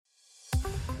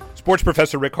Sports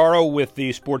Professor Rick Horrow with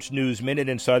the Sports News Minute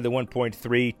inside the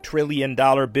 $1.3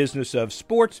 trillion business of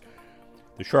sports.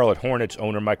 The Charlotte Hornets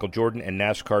owner Michael Jordan and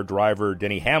NASCAR driver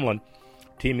Denny Hamlin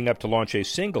teaming up to launch a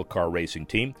single-car racing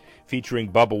team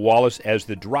featuring Bubba Wallace as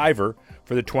the driver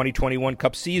for the 2021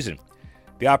 Cup season.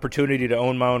 The opportunity to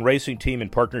own my own racing team in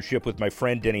partnership with my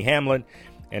friend Denny Hamlin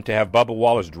and to have Bubba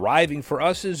Wallace driving for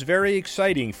us is very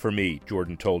exciting for me,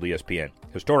 Jordan told ESPN.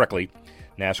 Historically,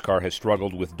 NASCAR has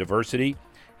struggled with diversity,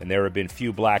 and there have been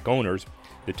few black owners.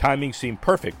 The timing seemed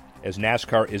perfect as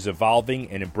NASCAR is evolving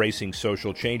and embracing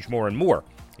social change more and more.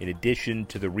 In addition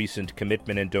to the recent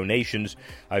commitment and donations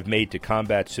I've made to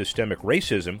combat systemic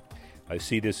racism, I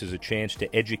see this as a chance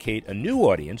to educate a new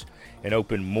audience and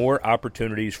open more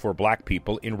opportunities for black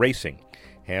people in racing.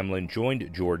 Hamlin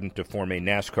joined Jordan to form a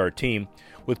NASCAR team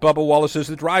with Bubba Wallace as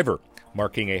the driver,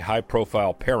 marking a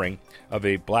high-profile pairing of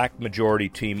a black majority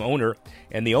team owner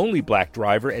and the only black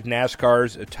driver at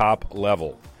NASCAR's top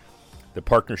level. The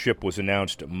partnership was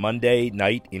announced Monday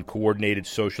night in coordinated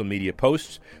social media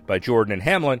posts by Jordan and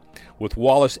Hamlin, with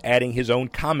Wallace adding his own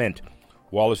comment.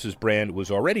 Wallace's brand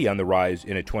was already on the rise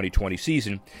in a 2020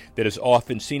 season that has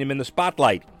often seen him in the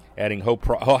spotlight, adding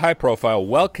high-profile,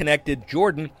 well-connected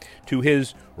Jordan to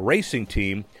his racing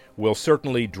team will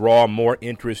certainly draw more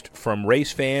interest from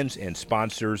race fans and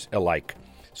sponsors alike.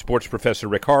 Sports Professor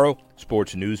Rick Horrow,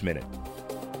 Sports News Minute.